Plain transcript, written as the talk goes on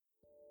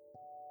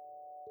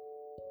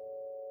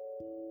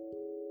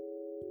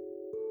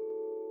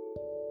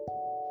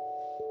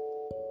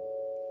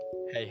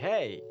Hey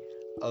hey,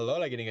 lo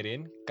lagi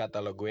dengerin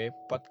Kata Lo Gue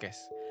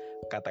Podcast.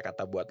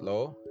 Kata-kata buat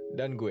lo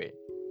dan gue.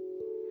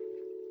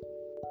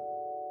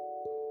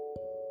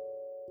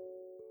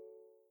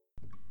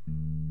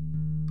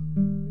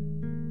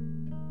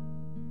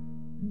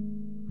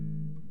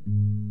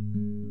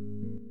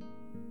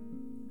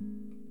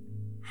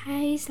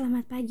 Hai,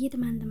 selamat pagi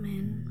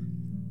teman-teman.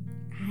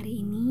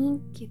 Hari ini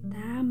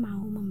kita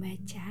mau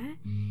membaca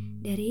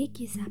dari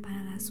Kisah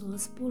Para Rasul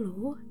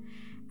 10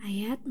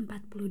 ayat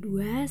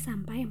 42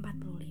 sampai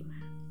 45.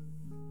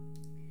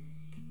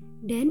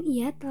 Dan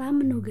ia telah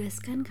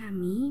menugaskan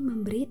kami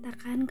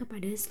memberitakan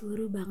kepada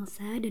seluruh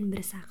bangsa dan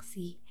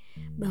bersaksi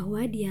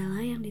bahwa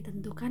dialah yang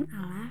ditentukan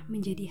Allah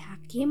menjadi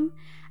hakim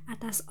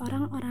atas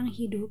orang-orang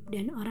hidup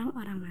dan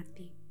orang-orang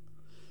mati.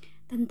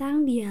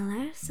 Tentang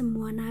dialah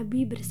semua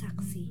nabi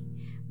bersaksi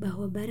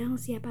bahwa barang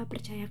siapa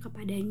percaya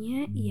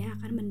kepadanya, ia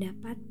akan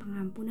mendapat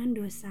pengampunan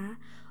dosa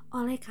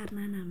oleh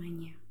karena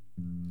namanya.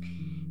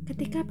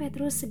 Ketika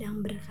Petrus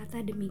sedang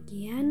berkata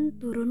demikian,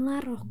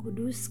 turunlah Roh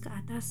Kudus ke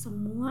atas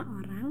semua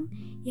orang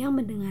yang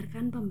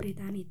mendengarkan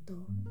pemberitaan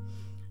itu.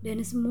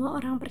 Dan semua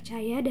orang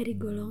percaya dari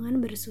golongan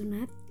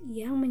bersunat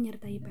yang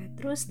menyertai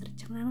Petrus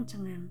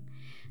tercengang-cengang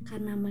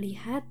karena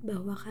melihat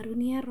bahwa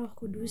karunia Roh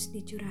Kudus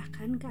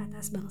dicurahkan ke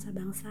atas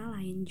bangsa-bangsa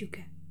lain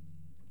juga.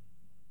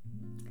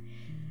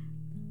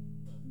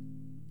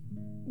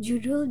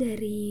 Judul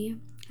dari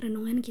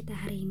renungan kita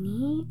hari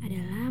ini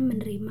adalah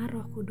menerima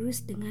Roh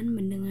Kudus dengan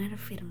mendengar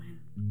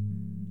firman.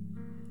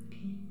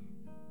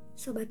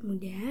 Sobat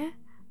muda,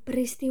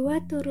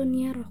 peristiwa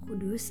turunnya Roh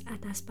Kudus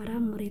atas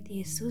para murid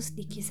Yesus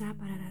di Kisah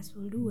Para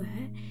Rasul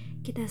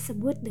 2 kita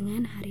sebut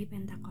dengan Hari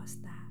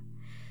Pentakosta.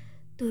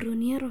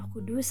 Turunnya Roh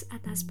Kudus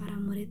atas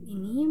para murid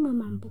ini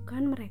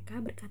memampukan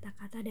mereka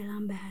berkata-kata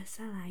dalam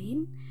bahasa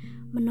lain,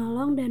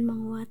 menolong dan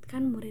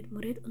menguatkan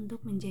murid-murid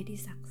untuk menjadi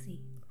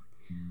saksi.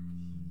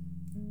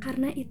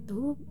 Karena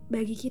itu,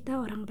 bagi kita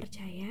orang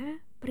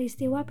percaya,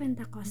 peristiwa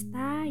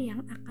Pentakosta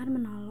yang akan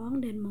menolong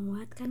dan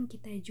menguatkan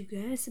kita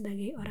juga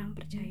sebagai orang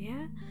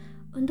percaya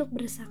untuk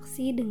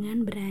bersaksi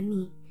dengan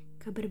berani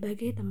ke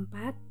berbagai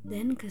tempat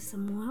dan ke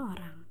semua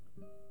orang.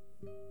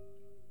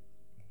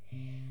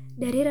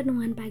 Dari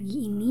renungan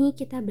pagi ini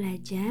kita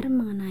belajar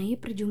mengenai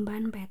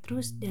perjumpaan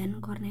Petrus dan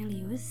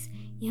Kornelius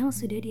yang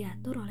sudah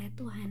diatur oleh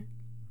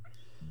Tuhan.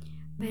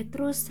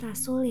 Petrus,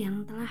 rasul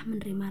yang telah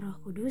menerima Roh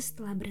Kudus,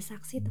 telah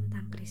bersaksi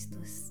tentang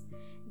Kristus.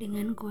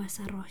 Dengan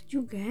kuasa Roh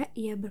juga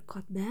ia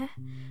berkhotbah,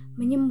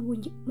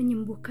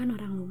 menyembuhkan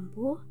orang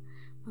lumpuh,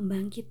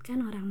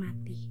 membangkitkan orang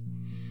mati.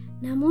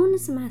 Namun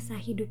semasa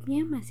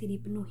hidupnya masih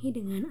dipenuhi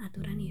dengan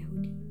aturan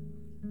Yahudi.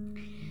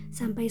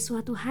 Sampai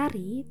suatu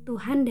hari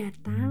Tuhan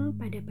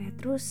datang pada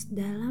Petrus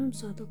dalam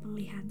suatu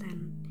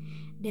penglihatan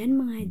dan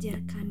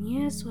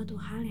mengajarkannya suatu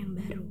hal yang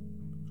baru.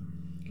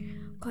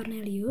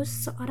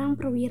 Kornelius, seorang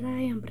perwira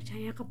yang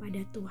percaya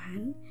kepada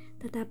Tuhan,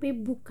 tetapi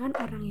bukan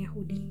orang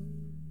Yahudi.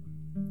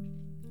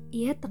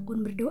 Ia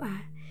tekun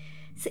berdoa,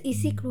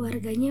 seisi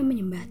keluarganya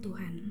menyembah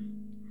Tuhan.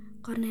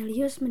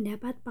 Kornelius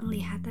mendapat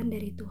penglihatan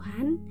dari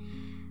Tuhan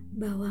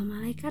bahwa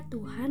malaikat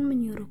Tuhan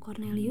menyuruh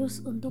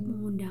Kornelius untuk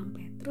mengundang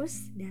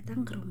Petrus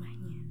datang ke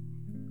rumahnya.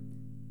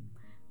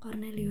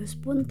 Kornelius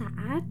pun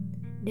taat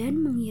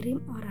dan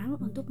mengirim orang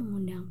untuk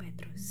mengundang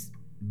Petrus.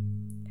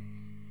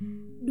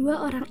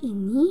 Dua orang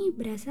ini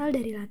berasal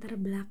dari latar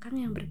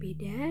belakang yang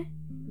berbeda,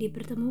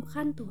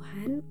 dipertemukan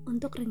Tuhan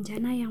untuk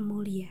rencana yang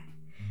mulia,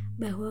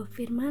 bahwa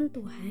firman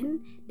Tuhan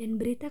dan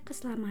berita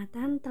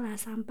keselamatan telah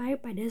sampai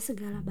pada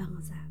segala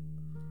bangsa.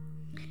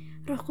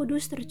 Roh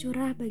Kudus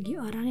tercurah bagi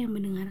orang yang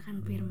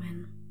mendengarkan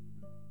firman.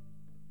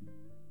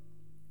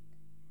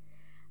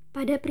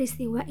 Pada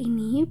peristiwa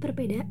ini,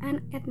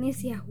 perbedaan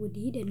etnis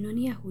Yahudi dan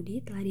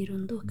non-Yahudi telah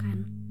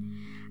diruntuhkan.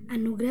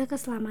 Anugerah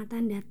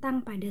keselamatan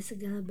datang pada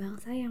segala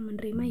bangsa yang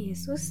menerima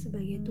Yesus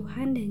sebagai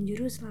Tuhan dan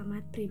Juru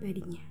Selamat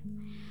pribadinya.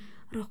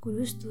 Roh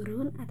Kudus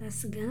turun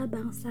atas segala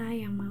bangsa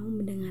yang mau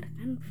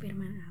mendengarkan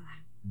firman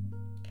Allah.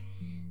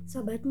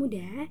 Sobat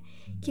muda,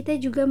 kita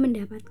juga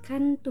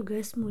mendapatkan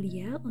tugas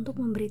mulia untuk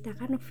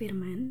memberitakan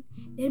firman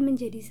dan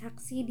menjadi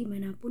saksi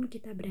dimanapun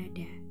kita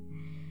berada.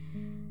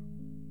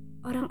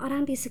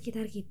 Orang-orang di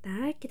sekitar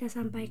kita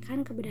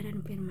sampaikan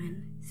kebenaran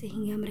firman,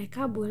 sehingga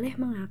mereka boleh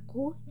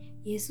mengaku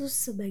Yesus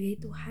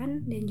sebagai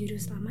Tuhan dan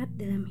Juru Selamat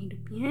dalam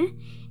hidupnya,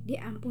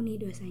 diampuni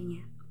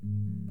dosanya.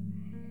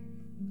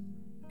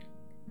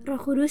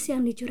 Roh Kudus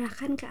yang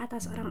dicurahkan ke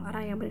atas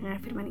orang-orang yang mendengar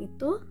firman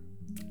itu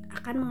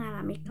akan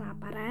mengalami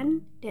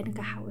kelaparan dan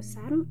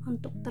kehausan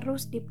untuk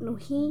terus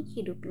dipenuhi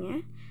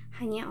hidupnya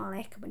hanya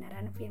oleh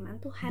kebenaran firman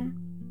Tuhan.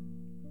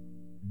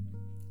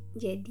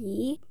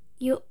 Jadi,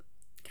 yuk,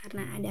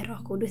 karena ada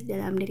Roh Kudus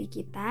dalam diri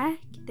kita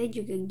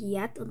juga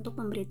giat untuk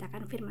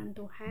memberitakan firman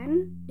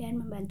Tuhan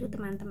dan membantu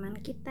teman-teman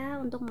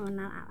kita untuk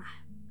mengenal Allah.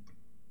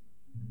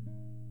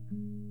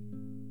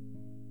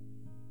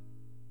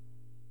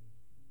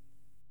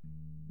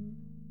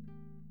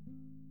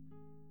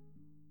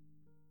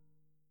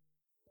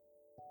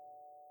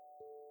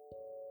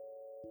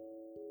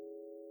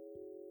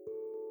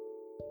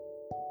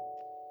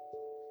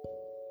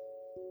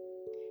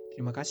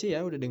 Terima kasih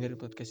ya udah dengerin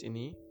podcast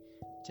ini.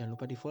 Jangan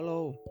lupa di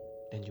follow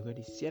dan juga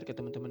di share ke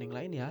teman-teman yang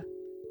lain ya.